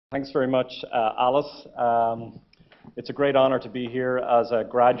Thanks very much, Alice. It's a great honor to be here as a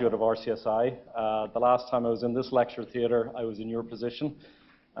graduate of RCSI. The last time I was in this lecture theatre, I was in your position.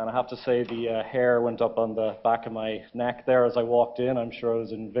 And I have to say the hair went up on the back of my neck there as I walked in. I'm sure I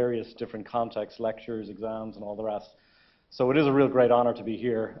was in various different contexts, lectures, exams, and all the rest. So it is a real great honor to be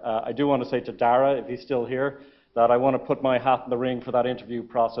here. I do want to say to Dara, if he's still here, that I want to put my hat in the ring for that interview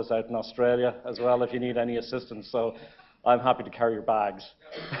process out in Australia as well if you need any assistance. So I'm happy to carry your bags.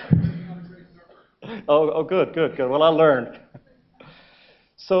 Oh, good. Well, I'll learn.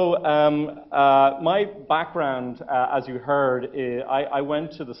 So my background, as you heard, I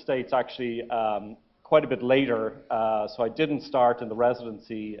went to the States actually quite a bit later. So I didn't start in the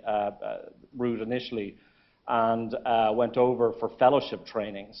residency route initially and went over for fellowship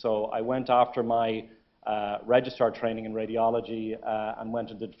training. So I went after my registrar training in radiology and went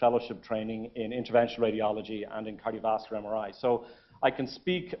and did fellowship training in interventional radiology and in cardiovascular MRI. So I can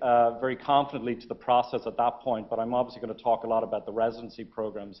speak very confidently to the process at that point, but I'm obviously going to talk a lot about the residency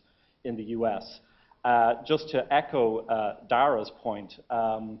programs in the US. Just to echo Dara's point,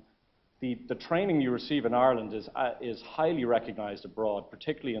 the training you receive in Ireland is highly recognized abroad,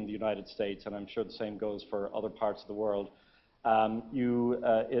 particularly in the United States, and I'm sure the same goes for other parts of the world.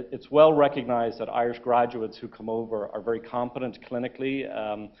 It's well recognized that Irish graduates who come over are very competent clinically,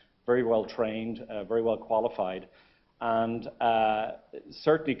 very well trained, very well qualified, and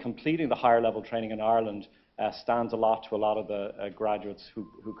certainly completing the higher level training in Ireland stands a lot to a lot of the graduates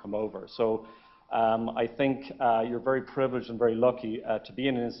who come over. So I think you're very privileged and very lucky to be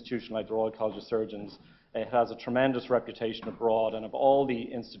in an institution like the Royal College of Surgeons. It has a tremendous reputation abroad, and of all the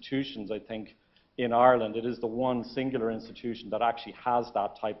institutions, I think, in Ireland, it is the one singular institution that actually has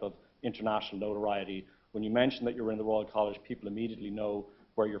that type of international notoriety. When you mention that you're in the Royal College, people immediately know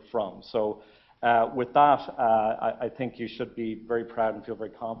where you're from. So with that, I think you should be very proud and feel very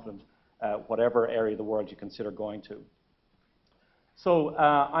confident whatever area of the world you consider going to. So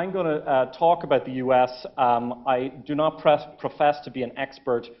I'm going to talk about the US. I do not profess to be an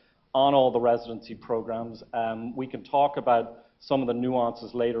expert on all the residency programs. We can talk about some of the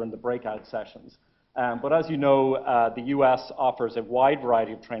nuances later in the breakout sessions. But as you know, the US offers a wide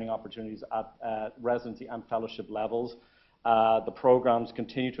variety of training opportunities at residency and fellowship levels. The programs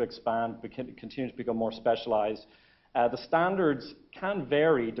continue to expand, continue to become more specialized. The standards can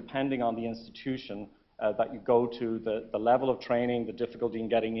vary depending on the institution that you go to, the level of training, the difficulty in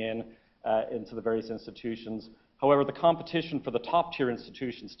getting into the various institutions. However, the competition for the top tier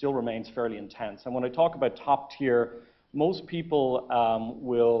institutions still remains fairly intense. And when I talk about top tier, most people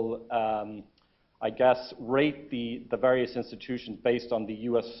will, I guess, rate the various institutions based on the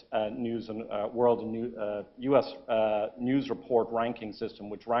U.S. News and World and U.S. News Report ranking system,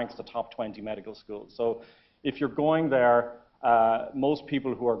 which ranks the top 20 medical schools. So if you're going there, most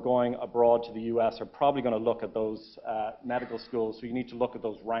people who are going abroad to the U.S. are probably going to look at those medical schools, so you need to look at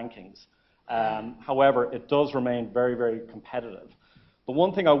those rankings. However, it does remain very, very competitive. The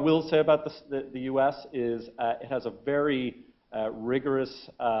one thing I will say about the US is it has a very rigorous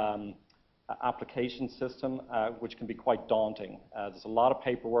application system, which can be quite daunting. There's a lot of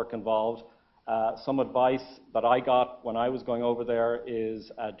paperwork involved. Some advice that I got when I was going over there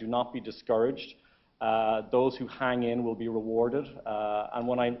is do not be discouraged. Those who hang in will be rewarded. And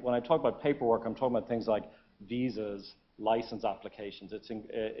when I talk about paperwork, I'm talking about things like visas, license applications. It's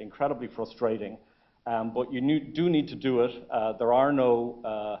incredibly frustrating. But you do need to do it. There are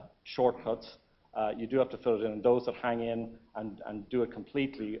no shortcuts. You do have to fill it in. And those that hang in and do it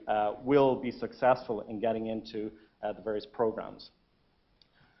completely will be successful in getting into the various programs.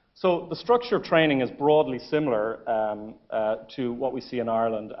 So the structure of training is broadly similar to what we see in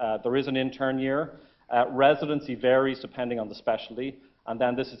Ireland. There is an intern year. Residency varies depending on the specialty. And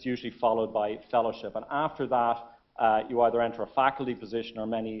then this is usually followed by fellowship. And after that, you either enter a faculty position or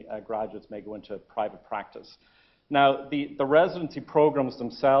many graduates may go into private practice. Now, the residency programs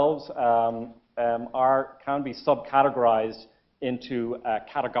themselves can be subcategorized into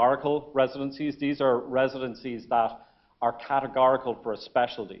categorical residencies. These are residencies that are categorical for a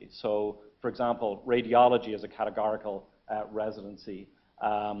specialty. So, for example, radiology is a categorical residency.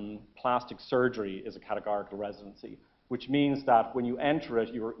 Plastic surgery is a categorical residency, which means that when you enter it,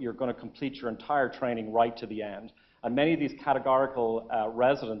 you're going to complete your entire training right to the end. And many of these categorical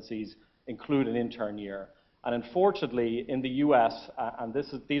residencies include an intern year. And unfortunately, in the US, and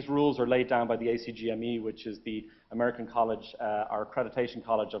these rules are laid down by the ACGME, which is the American College, our Accreditation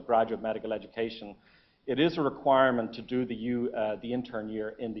College of Graduate Medical Education, it is a requirement to do the intern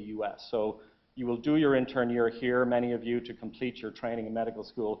year in the US. So you will do your intern year here, many of you, to complete your training in medical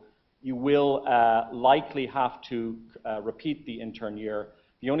school. You will likely have to repeat the intern year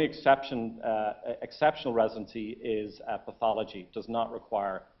The only exceptional residency is pathology. It does not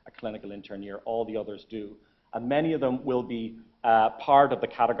require a clinical intern year. All the others do. And many of them will be part of the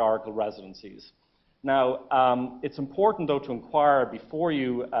categorical residencies. Now, it's important, though, to inquire before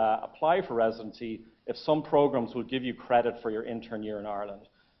you apply for residency if some programs will give you credit for your intern year in Ireland.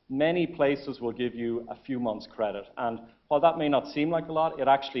 Many places will give you a few months credit. And while that may not seem like a lot, it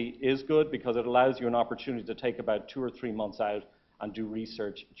actually is good because it allows you an opportunity to take about 2 or 3 months out and do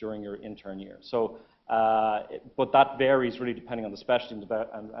research during your intern year. So, but that varies really depending on the specialty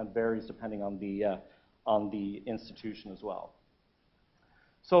and varies depending on the institution as well.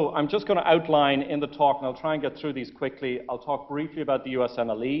 So I'm just going to outline in the talk, and I'll try and get through these quickly. I'll talk briefly about the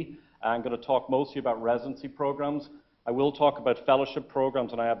USMLE. I'm going to talk mostly about residency programs. I will talk about fellowship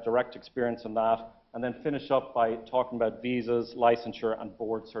programs, and I have direct experience in that, and then finish up by talking about visas, licensure, and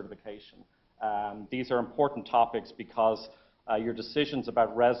board certification. These are important topics because your decisions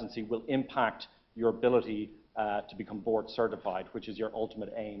about residency will impact your ability to become board certified, which is your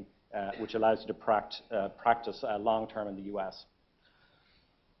ultimate aim, which allows you to practice long-term in the US.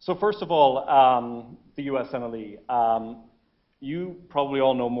 So first of all, the USMLE. You probably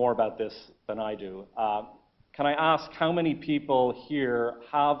all know more about this than I do. Can I ask how many people here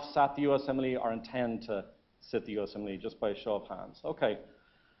have sat the USMLE or intend to sit the USMLE, just by a show of hands? Okay,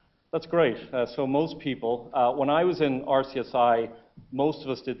 that's great. So most people, when I was in RCSI, most of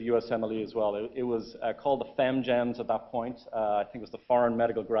us did the USMLE as well. It was called the FemGems at that point. I think it was the Foreign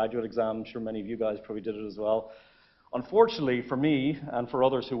Medical Graduate Exam. I'm sure many of you guys probably did it as well. Unfortunately for me and for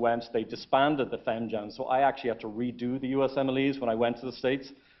others who went, they disbanded the FemGems, so I actually had to redo the USMLEs when I went to the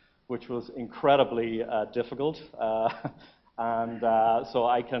States, which was incredibly difficult. So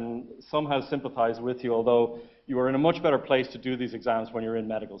I can somehow sympathize with you, although you are in a much better place to do these exams when you're in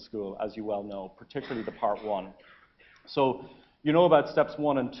medical school, as you well know, particularly the Part 1. So you know about steps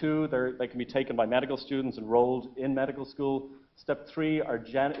 1 and 2. They can be taken by medical students enrolled in medical school. Step 3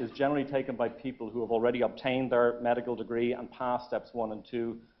 is generally taken by people who have already obtained their medical degree and passed steps 1 and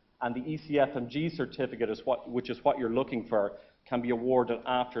 2. And the ECFMG certificate, which is what you're looking for, can be awarded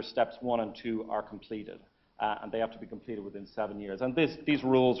after steps 1 and 2 are completed. And they have to be completed within 7 years. And these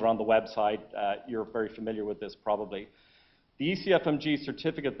rules are on the website. You're very familiar with this probably. The ECFMG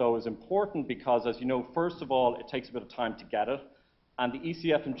certificate, though, is important because, as you know, first of all, it takes a bit of time to get it. And the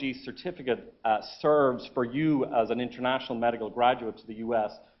ECFMG certificate serves for you as an international medical graduate to the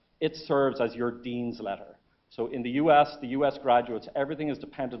US, it serves as your dean's letter. So in the US graduates, everything is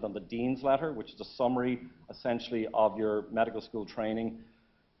dependent on the dean's letter, which is a summary, essentially, of your medical school training.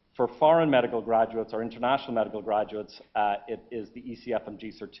 For foreign medical graduates or international medical graduates, it is the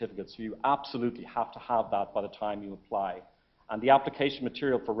ECFMG certificate. So you absolutely have to have that by the time you apply. And the application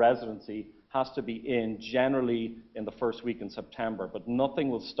material for residency has to be in generally in the first week in September, but nothing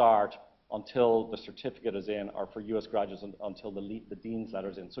will start until the certificate is in, or for US graduates until the dean's letter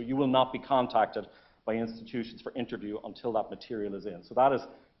is in. So you will not be contacted by institutions for interview until that material is in. So that is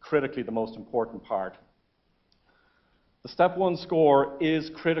critically the most important part. The Step 1 score is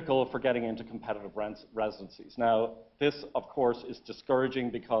critical for getting into competitive residencies. Now, this, of course, is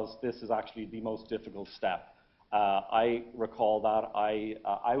discouraging because this is actually the most difficult step. I recall that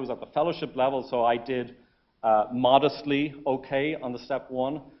I was at the fellowship level, so I did modestly okay on the Step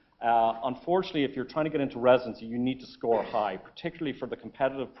 1. Unfortunately, if you're trying to get into residency, you need to score high, particularly for the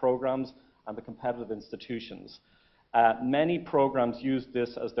competitive programs and the competitive institutions. Many programs use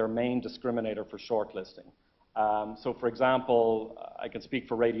this as their main discriminator for shortlisting. So, for example, I can speak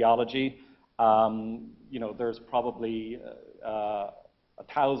for radiology. You know, there's probably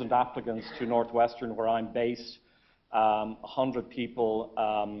 1,000 applicants to Northwestern, where I'm based. 100 people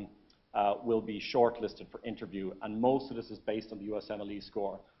will be shortlisted for interview, and most of this is based on the USMLE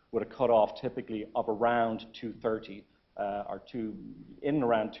score, with a cutoff typically of around 230, or in and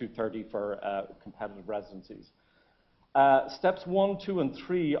around 230 for competitive residencies. Steps 1, 2, and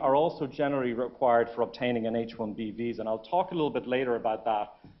 3 are also generally required for obtaining an H-1B visa, and I'll talk a little bit later about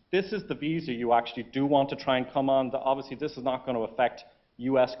that. This is the visa you actually do want to try and come on. Obviously, this is not going to affect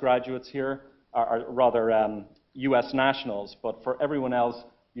US graduates here, or rather US nationals, but for everyone else,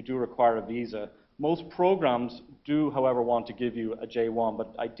 you do require a visa. Most programs do, however, want to give you a J1,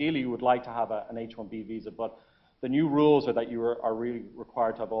 but ideally you would like to have an H-1B visa, but the new rules are that you are really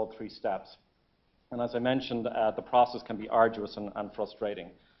required to have all 3 steps. And as I mentioned, the process can be arduous and frustrating,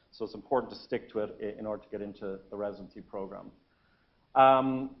 so it's important to stick to it in order to get into the residency program.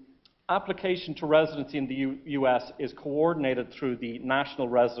 Application to residency in the US is coordinated through the National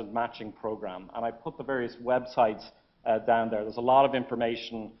Resident Matching Program, and I put the various websites down there. There's a lot of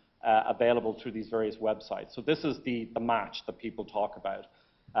information available through these various websites. So this is the match that people talk about.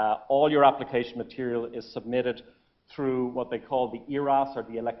 All your application material is submitted through what they call the ERAS, or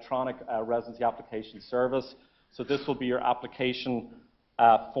the Electronic Residency Application Service. So this will be your application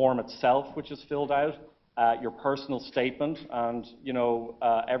form itself, which is filled out, your personal statement, and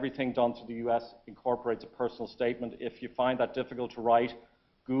everything done through the US incorporates a personal statement. If you find that difficult to write,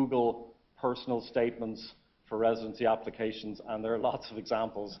 Google personal statements for residency applications, and there are lots of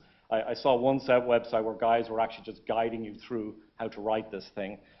examples. I saw one website where guys were actually just guiding you through how to write this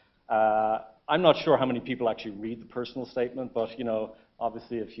thing. I'm not sure how many people actually read the personal statement, but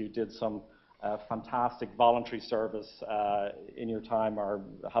obviously if you did some fantastic voluntary service in your time, or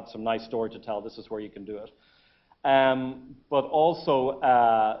have some nice story to tell, this is where you can do it. But also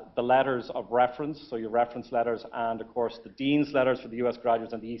the letters of reference, so your reference letters, and of course the Dean's letters for the US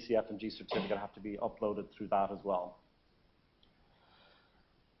graduates and the ECF&G certificate have to be uploaded through that as well.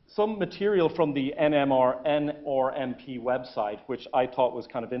 Some material from the NRMP website, which I thought was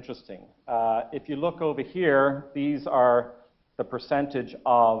kind of interesting. If you look over here, these are the percentage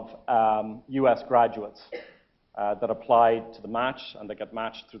of US graduates that applied to the match, and they get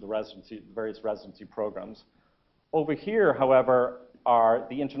matched through the various residency programs. Over here, however, are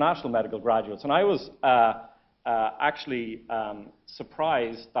the international medical graduates, and I was actually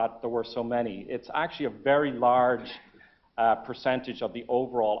surprised that there were so many. It's actually a very large percentage of the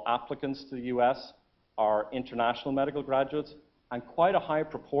overall applicants to the US are international medical graduates, and quite a high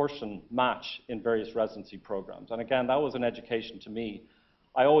proportion match in various residency programs. And again, that was an education to me.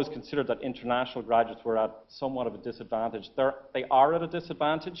 I always considered that international graduates were at somewhat of a disadvantage. They are at a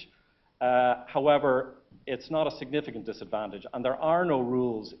disadvantage. However, it's not a significant disadvantage, and there are no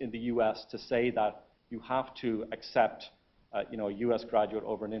rules in the US to say that you have to accept a US graduate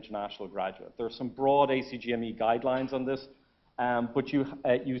over an international graduate. There are some broad ACGME guidelines on this, but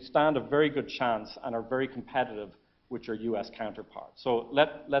you stand a very good chance and are very competitive with your US counterparts. So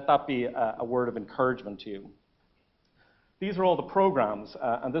let that be a word of encouragement to you. These are all the programs,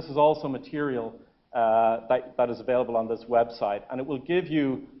 and this is also material that is available on this website, and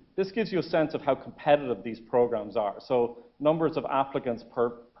this gives you a sense of how competitive these programs are. So numbers of applicants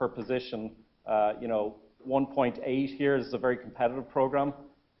per position, 1.8 here is a very competitive program.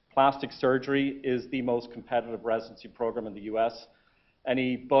 Plastic surgery is the most competitive residency program in the US.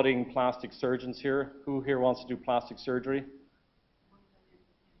 Any budding plastic surgeons here? Who here wants to do plastic surgery?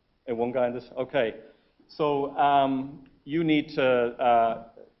 One guy in this? Okay. So you need to,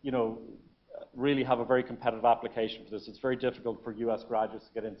 really have a very competitive application for this. It's very difficult for US graduates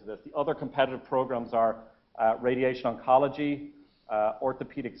to get into this. The other competitive programs are radiation oncology,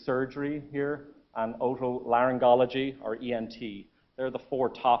 orthopedic surgery here, and otolaryngology, or ENT. They're the four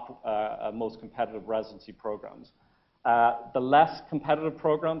top most competitive residency programs. The less competitive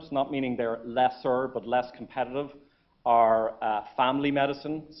programs, not meaning they're lesser, but less competitive, are family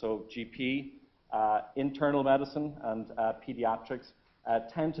medicine, so GP, internal medicine, and pediatrics,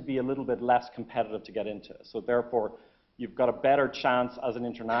 tend to be a little bit less competitive to get into. So therefore, you've got a better chance as an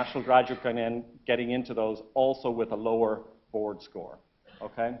international graduate getting into those, also with a lower board score,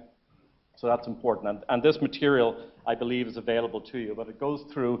 okay? So that's important. And this material, I believe, is available to you, but it goes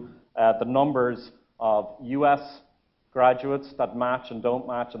through the numbers of US graduates that match and don't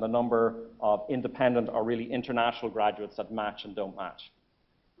match, and the number of independent or really international graduates that match and don't match.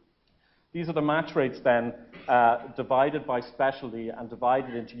 These are the match rates then, divided by specialty and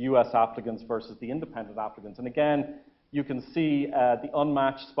divided into US applicants versus the independent applicants. And again, you can see the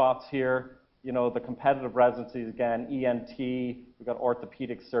unmatched spots here, the competitive residencies, again, ENT, we've got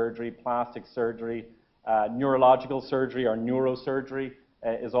orthopedic surgery, plastic surgery, neurological surgery or neurosurgery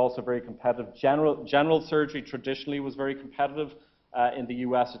is also very competitive. General surgery traditionally was very competitive. In the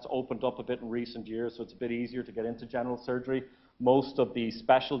US, it's opened up a bit in recent years, so it's a bit easier to get into general surgery. Most of the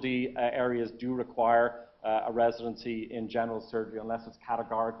specialty areas do require a residency in general surgery unless it's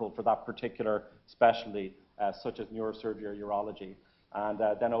categorical for that particular specialty, such as neurosurgery or urology. And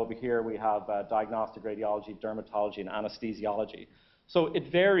then over here we have diagnostic radiology, dermatology, and anesthesiology. So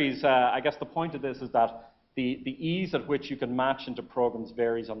it varies. I guess the point of this is that the ease at which you can match into programs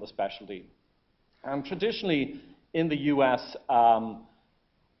varies on the specialty. And traditionally in the US,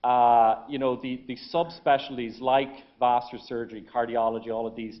 the subspecialties like vascular surgery, cardiology, all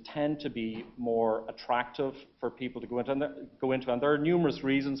of these tend to be more attractive for people to go into. And there are numerous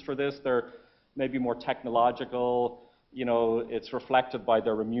reasons for this. They're maybe more technological. It's reflected by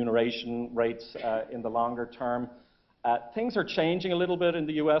their remuneration rates in the longer term. Things are changing a little bit in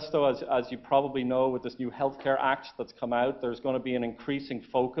the US, though, as you probably know, with this new Healthcare Act that's come out. There's going to be an increasing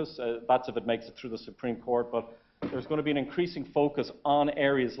focus. That's if it makes it through the Supreme Court, but there's going to be an increasing focus on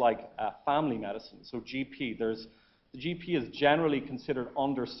areas like family medicine, so GP. There's the GP is generally considered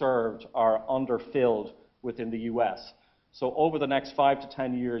underserved or underfilled within the US. So over the next 5 to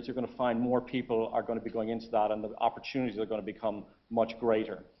 10 years, you're going to find more people are going to be going into that, and the opportunities are going to become much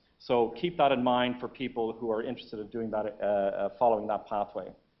greater. So keep that in mind for people who are interested in doing that, following that pathway.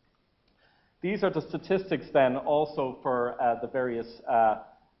 These are the statistics then also for the various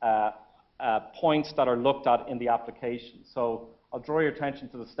points that are looked at in the application. So I'll draw your attention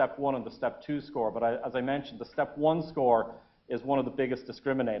to the step 1 and the step 2 score, but as I mentioned, the step 1 score is one of the biggest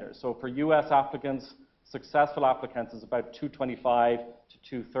discriminators. So for US applicants, successful applicants is about 225 to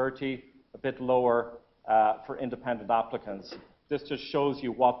 230, a bit lower for independent applicants. This just shows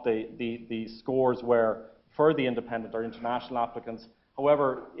you what the scores were for the independent or international applicants.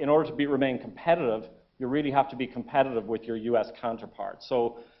 However, in order to remain competitive, you really have to be competitive with your US counterpart.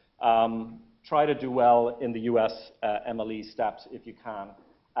 So try to do well in the US MLE steps if you can.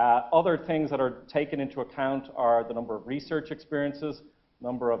 Other things that are taken into account are the number of research experiences,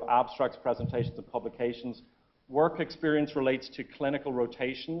 number of abstracts, presentations, and publications. Work experience relates to clinical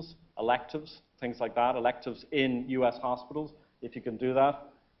rotations, electives, things like that, electives in US hospitals, if you can do that.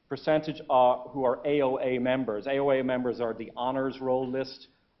 Percentage who are AOA members. AOA members are the honors roll list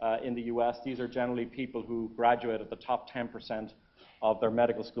in the US. These are generally people who graduate at the top 10% of their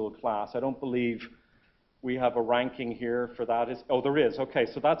medical school class. I don't believe we have a ranking here for that. Oh, there is. Okay,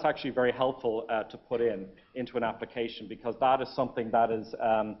 so that's actually very helpful to put into an application, because that is something that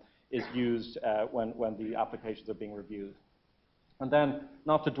is used when the applications are being reviewed. And then,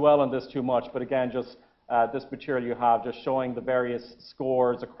 not to dwell on this too much, but again, just this material you have just showing the various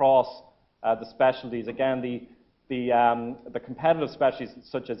scores across the specialties. Again, the competitive specialties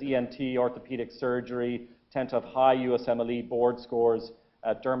such as ENT, orthopedic surgery, tend to have high USMLE board scores.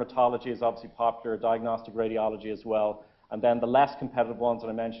 Dermatology is obviously popular, diagnostic radiology as well. And then the less competitive ones that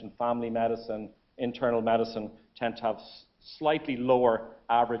I mentioned, family medicine, internal medicine, tend to have slightly lower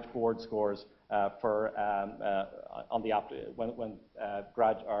average board scores on the when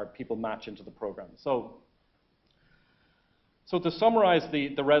people match into the program. So to summarize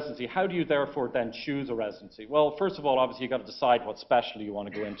the residency, how do you therefore then choose a residency? Well, first of all, obviously you've got to decide what specialty you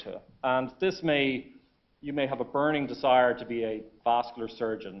want to go into. And you may have a burning desire to be a vascular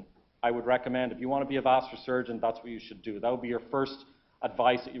surgeon. I would recommend, if you want to be a vascular surgeon, that's what you should do. That would be your first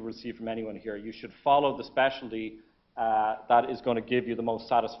advice that you receive from anyone here. You should follow the specialty that is going to give you the most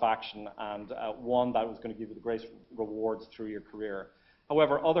satisfaction, and one that is going to give you the greatest rewards through your career.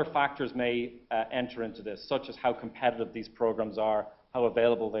 However, other factors may enter into this, such as how competitive these programs are, how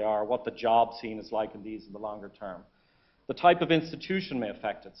available they are, what the job scene is like in these in the longer term. The type of institution may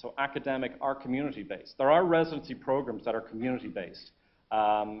affect it, so academic or community-based. There are residency programs that are community-based.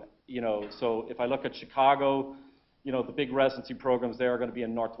 So if I look at Chicago, the big residency programs there are going to be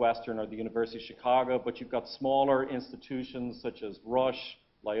in Northwestern or the University of Chicago, but you've got smaller institutions such as Rush,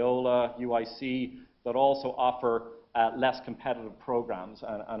 Loyola, UIC, that also offer less competitive programs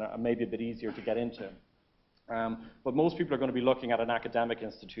and are maybe a bit easier to get into. But most people are going to be looking at an academic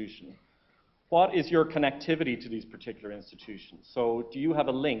institution. What is your connectivity to these particular institutions? So do you have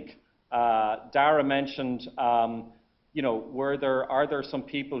a link? Dara mentioned, are there some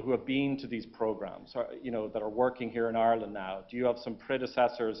people who have been to these programs, that are working here in Ireland now? Do you have some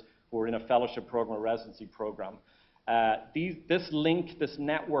predecessors who are in a fellowship program or residency program? This link, this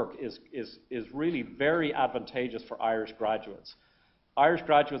network is really very advantageous for Irish graduates. Irish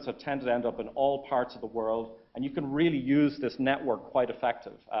graduates have tended to end up in all parts of the world, and you can really use this network quite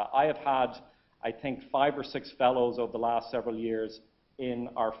effective. I have had, I think, 5 or 6 fellows over the last several years in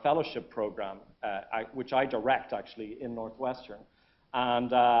our fellowship program, which I direct actually in Northwestern.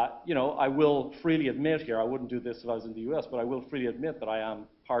 And I will freely admit here, I wouldn't do this if I was in the US, but I will freely admit that I am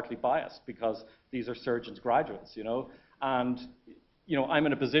partly biased because these are surgeons graduates, and I'm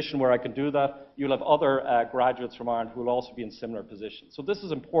in a position where I can do that. You'll have other graduates from Ireland who will also be in similar positions. So this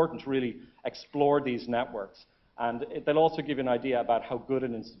is important to really explore these networks, and they'll also give you an idea about how good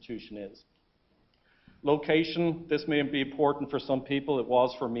an institution is. Location, this may be important for some people. It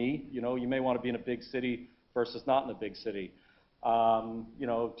was for me. You may want to be in a big city versus not in a big city.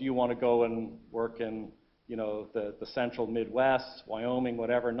 Do you want to go and work in, the central Midwest, Wyoming,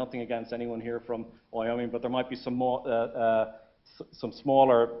 whatever? Nothing against anyone here from Wyoming, but there might be some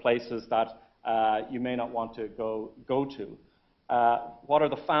smaller places that you may not want to go to. What are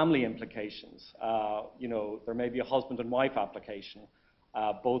the family implications? There may be a husband and wife application.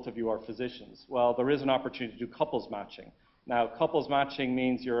 Both of you are physicians. Well, there is an opportunity to do couples matching. Now, couples matching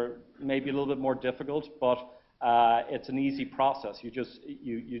means you're maybe a little bit more difficult, but it's an easy process. You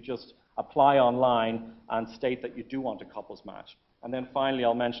just apply online and state that you do want a couples match. And then finally,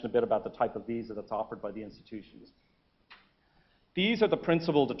 I'll mention a bit about the type of visa that's offered by the institutions. These are the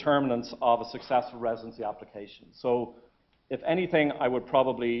principal determinants of a successful residency application. So if anything, I would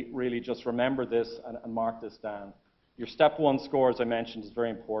probably really just remember this and mark this down. Your step 1 score, as I mentioned, is very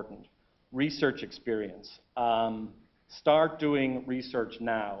important. Research experience. Start doing research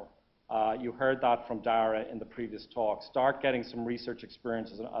now. You heard that from Dara in the previous talk. Start getting some research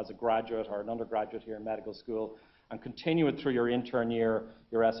experience as a graduate or an undergraduate here in medical school, and continue it through your intern year,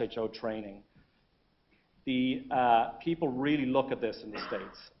 your SHO training. The people really look at this in the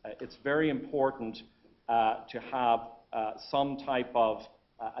States. It's very important to have some type of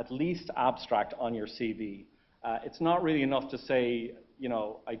at least abstract on your CV. It's not really enough to say, you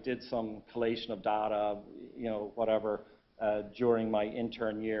know, I did some collation of data, you know, whatever, during my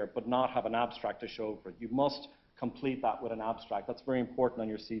intern year, but not have an abstract to show for it. You must complete that with an abstract. That's very important on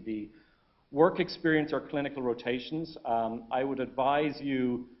your CV. Work experience or clinical rotations. I would advise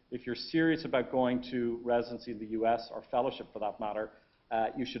you, if you're serious about going to residency in the US, or fellowship for that matter,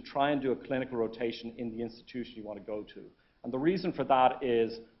 you should try and do a clinical rotation in the institution you want to go to. And the reason for that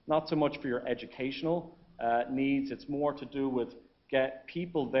is not so much for your educational needs, it's more to do with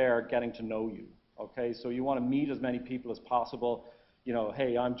people there getting to know you. Okay, so you want to meet as many people as possible. You know,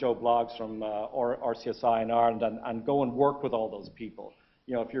 hey, I'm Joe Bloggs from RCSI in Ireland, and go and work with all those people.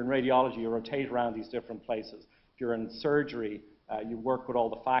 You know, if you're in radiology, you rotate around these different places. If you're in surgery, you work with all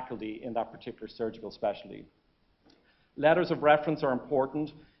the faculty in that particular surgical specialty. Letters of reference are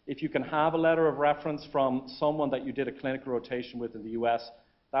important. If you can have a letter of reference from someone that you did a clinical rotation with in the US,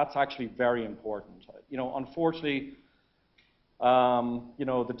 that's actually very important. You know, unfortunately, you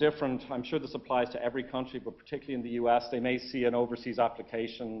know, I'm sure this applies to every country, but particularly in the US, they may see an overseas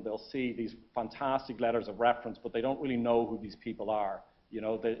application, they'll see these fantastic letters of reference, but they don't really know who these people are. You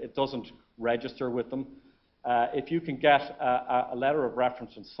know, it doesn't register with them. If you can get a letter of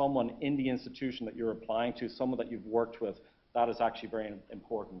reference from someone in the institution that you're applying to, someone that you've worked with, that is actually very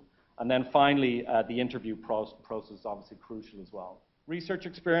important. And then finally, the interview process is obviously crucial as well. Research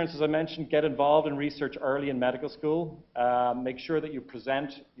experience, as I mentioned, get involved in research early in medical school. Make sure that you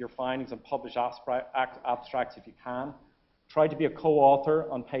present your findings and publish abstracts if you can. Try to be a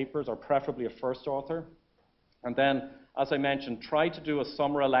co-author on papers, or preferably a first author. And then, as I mentioned, try to do a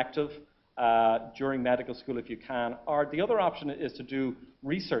summer elective during medical school if you can. Or the other option is to do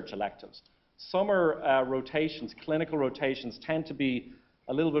research electives. Summer rotations, clinical rotations, tend to be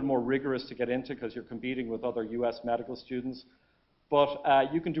a little bit more rigorous to get into because you're competing with other US medical students. But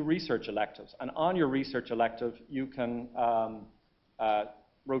you can do research electives. And on your research elective, you can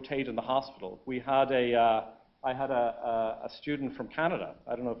rotate in the hospital. I had a student from Canada,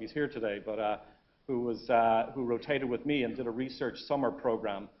 I don't know if he's here today, but who rotated with me and did a research summer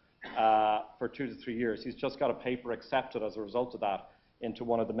program for 2 to 3 years. He's just got a paper accepted as a result of that into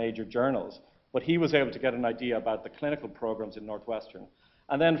one of the major journals. But he was able to get an idea about the clinical programs in Northwestern.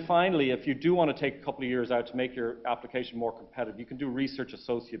 And then finally, if you do want to take a couple of years out to make your application more competitive, you can do research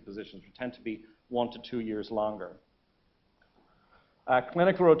associate positions, which tend to be 1 to 2 years longer.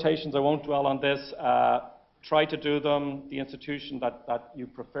 Clinical rotations, I won't dwell on this. Try to do them, the institution that you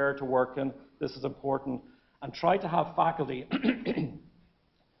prefer to work in. This is important. And try to have faculty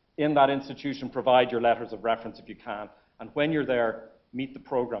in that institution provide your letters of reference if you can. And when you're there, meet the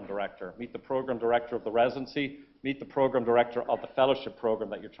program director. Meet the program director of the residency. Meet the program director of the fellowship program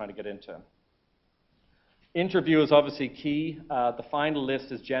that you're trying to get into. Interview is obviously key. The final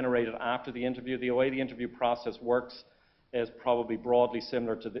list is generated after the interview. The way the interview process works is probably broadly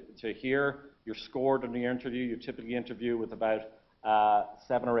similar to here. You're scored in the interview. You typically interview with about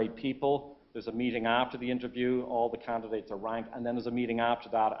 7 or 8 people. There's a meeting after the interview. All the candidates are ranked. And then there's a meeting after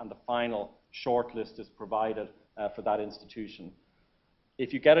that, and the final shortlist is provided for that institution.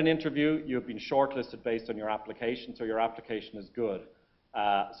 If you get an interview, you've been shortlisted based on your application, so your application is good.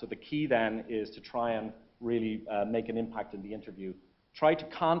 So the key then is to try and really make an impact in the interview. Try to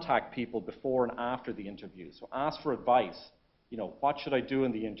contact people before and after the interview. So ask for advice. You know, what should I do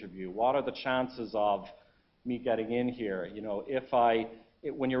in the interview? What are the chances of me getting in here? You know,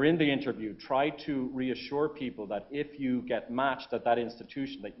 when you're in the interview, try to reassure people that if you get matched at that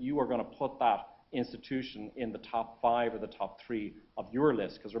institution, that you are going to put that institution in the top 5 or the top 3 of your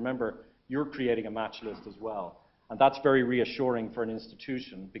list, because remember, you're creating a match list as well. And that's very reassuring for an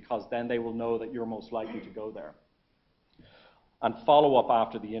institution, because then they will know that you're most likely to go there. And follow up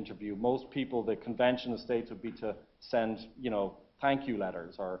after the interview. Most people, the convention in the States would be to send, you know, thank you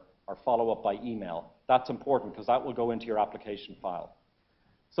letters or follow up by email. That's important because that will go into your application file.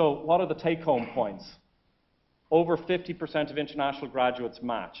 So what are the take-home points? Over 50% of international graduates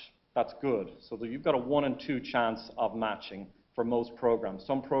match. That's good. So that you've got a 1 in 2 chance of matching for most programs.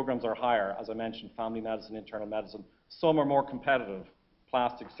 Some programs are higher, as I mentioned, family medicine, internal medicine. Some are more competitive.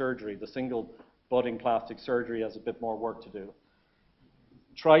 Plastic surgery, the single budding plastic surgery has a bit more work to do.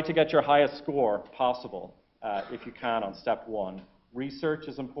 Try to get your highest score possible, if you can, on step 1. Research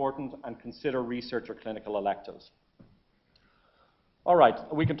is important, and consider research or clinical electives. All right,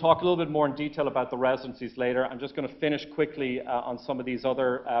 we can talk a little bit more in detail about the residencies later. I'm just going to finish quickly on some of these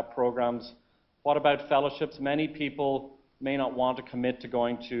other programs. What about fellowships? Many people may not want to commit to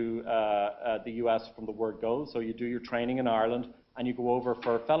going to the US from the word go, so you do your training in Ireland and you go over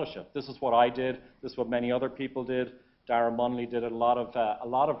for a fellowship. This is what I did. This is what many other people did. Darren Munley did it. A lot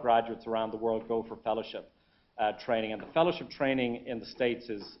of graduates around the world go for fellowship training, and the fellowship training in the States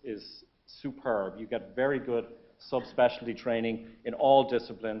is superb. You get very good subspecialty training in all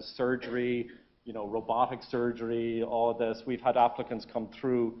disciplines: surgery, robotic surgery, all of this. We've had applicants come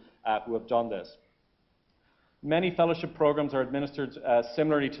through who have done this. Many fellowship programs are administered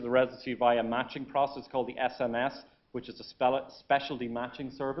similarly to the residency via a matching process called the SMS, which is a specialty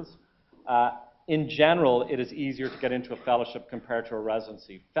matching service. In general, it is easier to get into a fellowship compared to a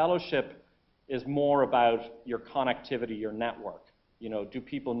residency. Fellowship is more about your connectivity, your network. Do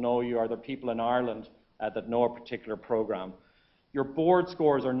people know you? Are there people in Ireland that know a particular program? Your board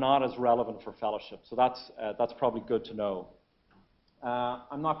scores are not as relevant for fellowship, so that's probably good to know.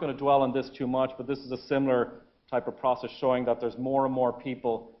 I'm not going to dwell on this too much, but this is a similar type of process showing that there's more and more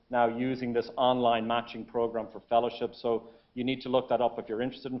people now using this online matching program for fellowships, so you need to look that up if you're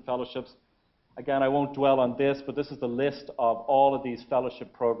interested in fellowships. Again, I won't dwell on this, but this is the list of all of these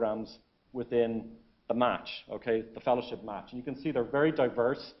fellowship programs within the match, okay, the fellowship match. And you can see they're very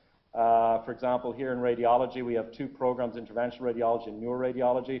diverse. For example, here in radiology, we have 2 programs, interventional radiology and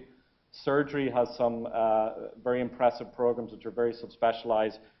neuroradiology. Surgery has some very impressive programs which are very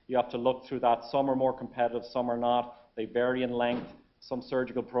subspecialized. You have to look through that. Some are more competitive, some are not. They vary in length. Some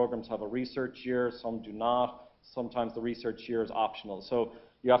surgical programs have a research year, some do not. Sometimes the research year is optional. So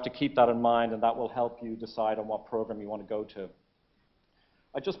you have to keep that in mind, and that will help you decide on what program you want to go to.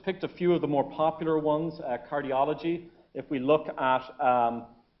 I just picked a few of the more popular ones. Cardiology, if we look at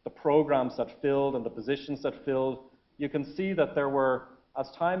the programs that filled and the positions that filled, you can see that there were, as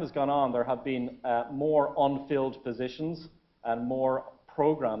time has gone on, there have been more unfilled positions and more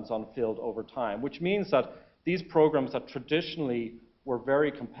programs unfilled over time, which means that these programs that traditionally were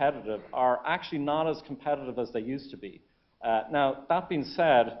very competitive are actually not as competitive as they used to be. Now, that being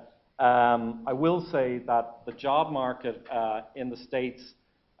said, I will say that the job market in the States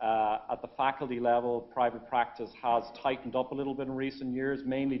at the faculty level, private practice, has tightened up a little bit in recent years,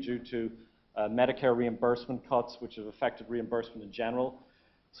 mainly due to Medicare reimbursement cuts, which have affected reimbursement in general.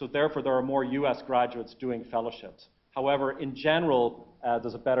 So therefore, there are more US graduates doing fellowships. However, in general,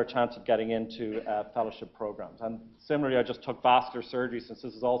 there's a better chance of getting into fellowship programs. And similarly, I just took vascular surgery, since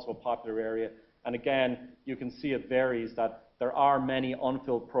this is also a popular area. And again, you can see it varies, that there are many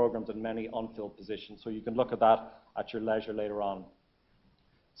unfilled programs and many unfilled positions. So you can look at that at your leisure later on.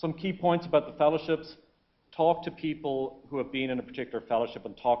 Some key points about the fellowships: talk to people who have been in a particular fellowship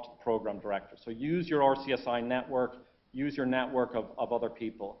and talk to the program director. So use your RCSI network, use your network of other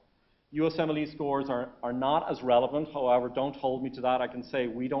people. USMLE scores are not as relevant. However, don't hold me to that. I can say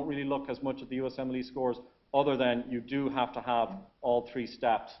we don't really look as much at the USMLE scores, other than you do have to have all 3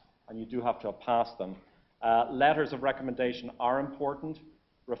 steps and you do have to have passed them. Letters of recommendation are important.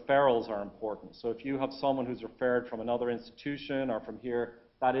 Referrals are important. So if you have someone who's referred from another institution or from here,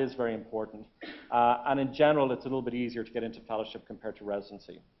 that is very important. And in general, it's a little bit easier to get into fellowship compared to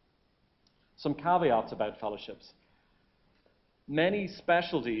residency. Some caveats about fellowships. Many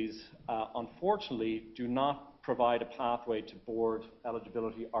specialties, unfortunately, do not provide a pathway to board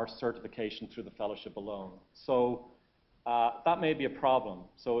eligibility or certification through the fellowship alone. So that may be a problem.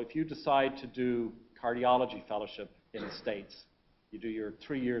 So if you decide to do cardiology fellowship in the States, you do your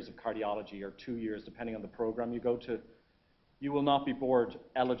 3 years of cardiology or 2 years, depending on the program you go to, you will not be board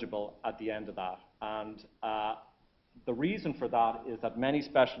eligible at the end of that. And the reason for that is that many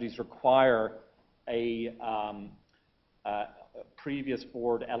specialties require a previous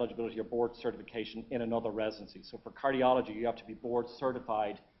board eligibility or board certification in another residency. So for cardiology, you have to be board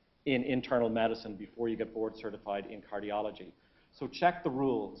certified in internal medicine before you get board certified in cardiology. So check the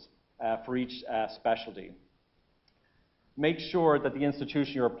rules for each specialty. Make sure that the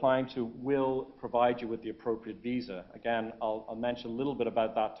institution you're applying to will provide you with the appropriate visa. Again, I'll mention a little bit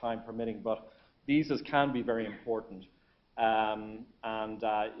about that, time permitting, but visas can be very important.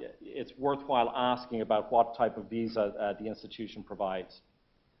 It's worthwhile asking about what type of visa the institution provides.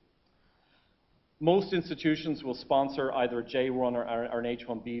 Most institutions will sponsor either a J1 or an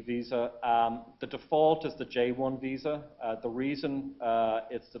H1B visa. The default is the J1 visa. The reason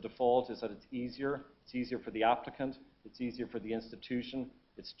it's the default is that it's easier. It's easier for the applicant. It's easier for the institution.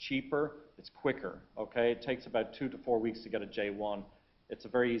 It's cheaper. It's quicker. Okay, it takes about 2 to 4 weeks to get a J1. It's a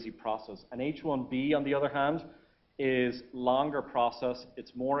very easy process. An H1B, on the other hand, is longer process.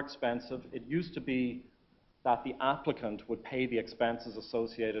 It's more expensive. It used to be that the applicant would pay the expenses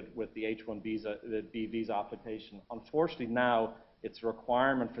associated with the H1B visa application. Unfortunately, now it's a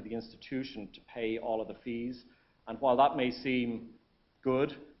requirement for the institution to pay all of the fees. And while that may seem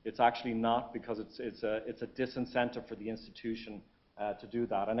good, it's actually not, because it's a disincentive for the institution to do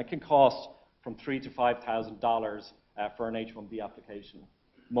that. And it can cost from $3,000 to $5,000 for an H1B application,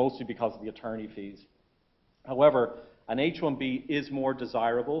 mostly because of the attorney fees. However, an H1B is more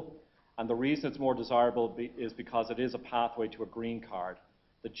desirable. And the reason it's more desirable is because it is a pathway to a green card.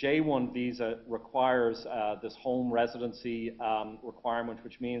 The J1 visa requires this home residency requirement,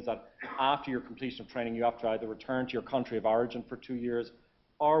 which means that after your completion of training, you have to either return to your country of origin for 2 years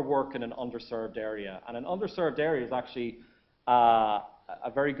or work in an underserved area. And an underserved area is actually a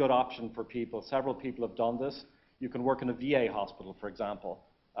very good option for people. Several people have done this. You can work in a VA hospital, for example,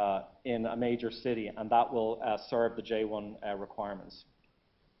 in a major city, and that will serve the J1 requirements.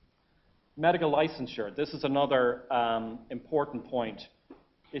 Medical licensure. This is another important point.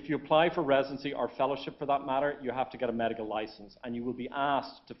 If you apply for residency or fellowship for that matter, you have to get a medical license, and you will be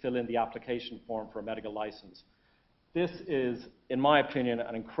asked to fill in the application form for a medical license. This is, in my opinion,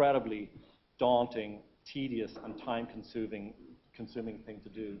 an incredibly daunting, tedious, and time-consuming thing to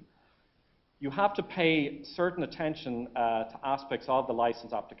do. You have to pay certain attention to aspects of the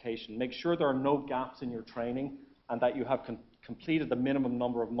license application. Make sure there are no gaps in your training and that you have completed the minimum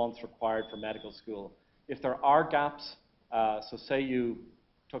number of months required for medical school. If there are gaps, so say you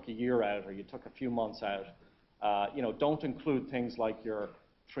took a year out or you took a few months out, don't include things like your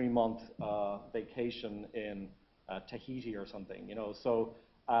 3-month vacation in Tahiti or something. So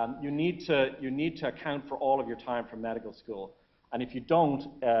you need to account for all of your time for medical school. And if you don't,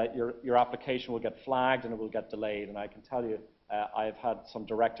 your application will get flagged and it will get delayed. And I can tell you, I've had some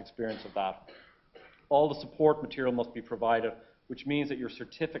direct experience of that. All the support material must be provided, which means that your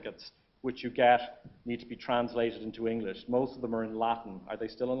certificates, which you get, need to be translated into English. Most of them are in Latin. Are they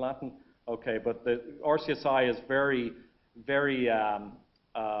still in Latin? Okay, but the RCSI is very, very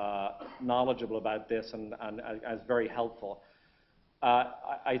knowledgeable about this and is very helpful.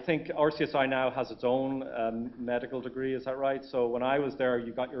 I think RCSI now has its own medical degree, is that right? So when I was there,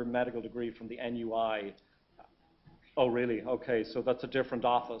 you got your medical degree from the NUI. Oh, really? Okay, so that's a different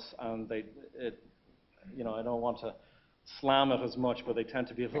office, and I don't want to slam it as much, but they tend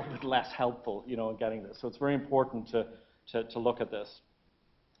to be a little bit less helpful, in getting this. So it's very important to look at this.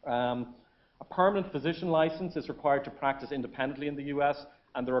 A permanent physician license is required to practice independently in the US,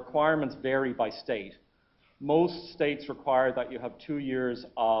 and the requirements vary by state. Most states require that you have 2 years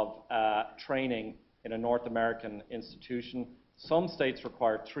of training in a North American institution. Some states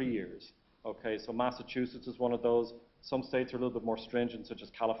require 3 years. Okay, so Massachusetts is one of those. Some states are a little bit more stringent, such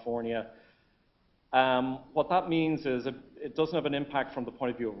as California. What that means is it doesn't have an impact from the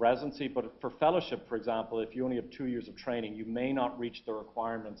point of view of residency, but for fellowship, for example, if you only have 2 years of training, you may not reach the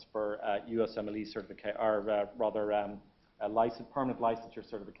requirements for USMLE certification, or rather permanent licensure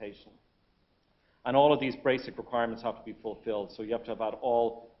certification. And all of these basic requirements have to be fulfilled, so you have to have had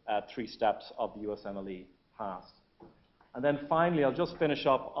all 3 steps of the USMLE passed. And then finally, I'll just finish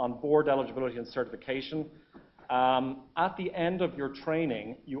up on board eligibility and certification. At the end of your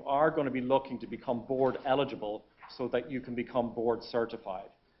training, you are going to be looking to become board eligible so that you can become board certified.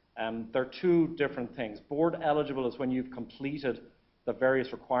 There are 2 different things. Board eligible is when you've completed the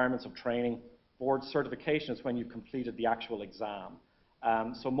various requirements of training. Board certification is when you've completed the actual exam.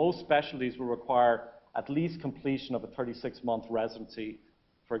 So most specialties will require at least completion of a 36-month residency,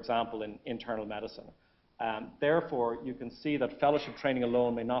 for example, in internal medicine. Therefore, you can see that fellowship training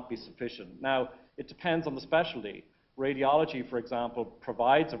alone may not be sufficient. Now, it depends on the specialty. Radiology, for example,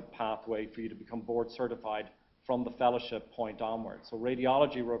 provides a pathway for you to become board certified from the fellowship point onwards. So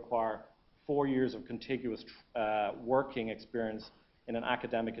radiology will require 4 years of contiguous working experience in an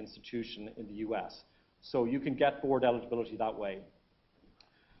academic institution in the US. So you can get board eligibility that way.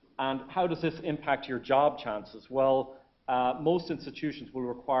 And how does this impact your job chances? Well, most institutions will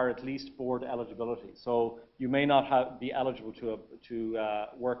require at least board eligibility. So you may not be eligible to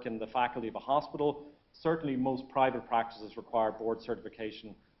work in the faculty of a hospital. Certainly most private practices require board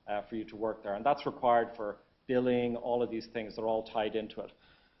certification for you to work there. And that's required for billing, all of these things. They're all tied into it.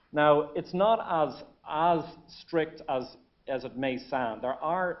 Now, it's not as strict as as it may sound, there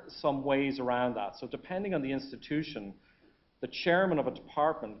are some ways around that. So depending on the institution, the chairman of a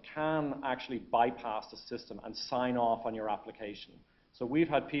department can actually bypass the system and sign off on your application. So we've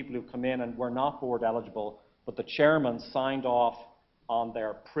had people who come in and were not board eligible, but the chairman signed off on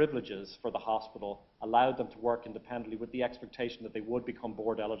their privileges for the hospital, allowed them to work independently with the expectation that they would become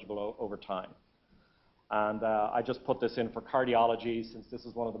board eligible over time. And I just put this in for cardiology, since this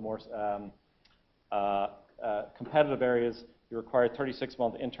is one of the more competitive areas. You require a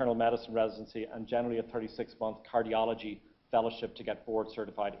 36-month internal medicine residency and generally a 36-month cardiology fellowship to get board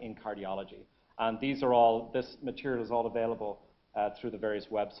certified in cardiology. And these are all, this material is all available through the various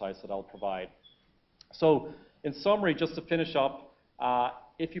websites that I'll provide. So in summary, just to finish up,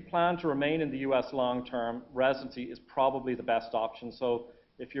 if you plan to remain in the US long term, residency is probably the best option. So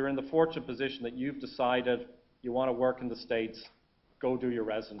if you're in the fortunate position that you've decided you want to work in the States, go do your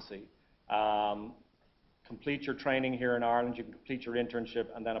residency. Complete your training here in Ireland, you can complete your internship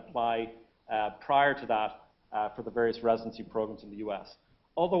and then apply prior to that for the various residency programs in the US.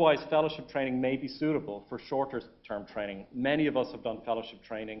 Otherwise, fellowship training may be suitable for shorter term training. Many of us have done fellowship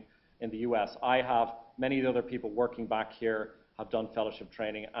training in the US. I have, many of the other people working back here have done fellowship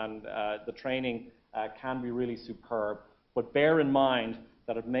training, and the training can be really superb. But bear in mind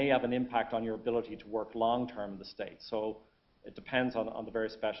that it may have an impact on your ability to work long term in the States. So it depends on the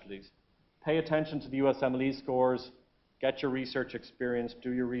various specialties. Pay attention to the USMLE scores, get your research experience,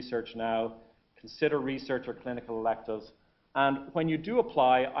 do your research now, consider research or clinical electives. And when you do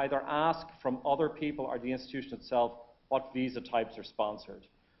apply, either ask from other people or the institution itself what visa types are sponsored.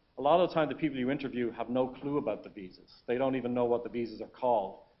 A lot of the time, the people you interview have no clue about the visas. They don't even know what the visas are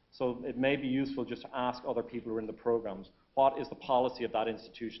called. So it may be useful just to ask other people who are in the programs, what is the policy of that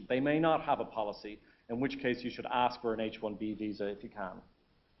institution? They may not have a policy, in which case you should ask for an H-1B visa if you can.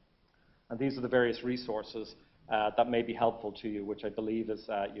 And these are the various resources that may be helpful to you, which I believe is,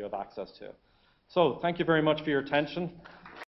 you have access to. So thank you very much for your attention.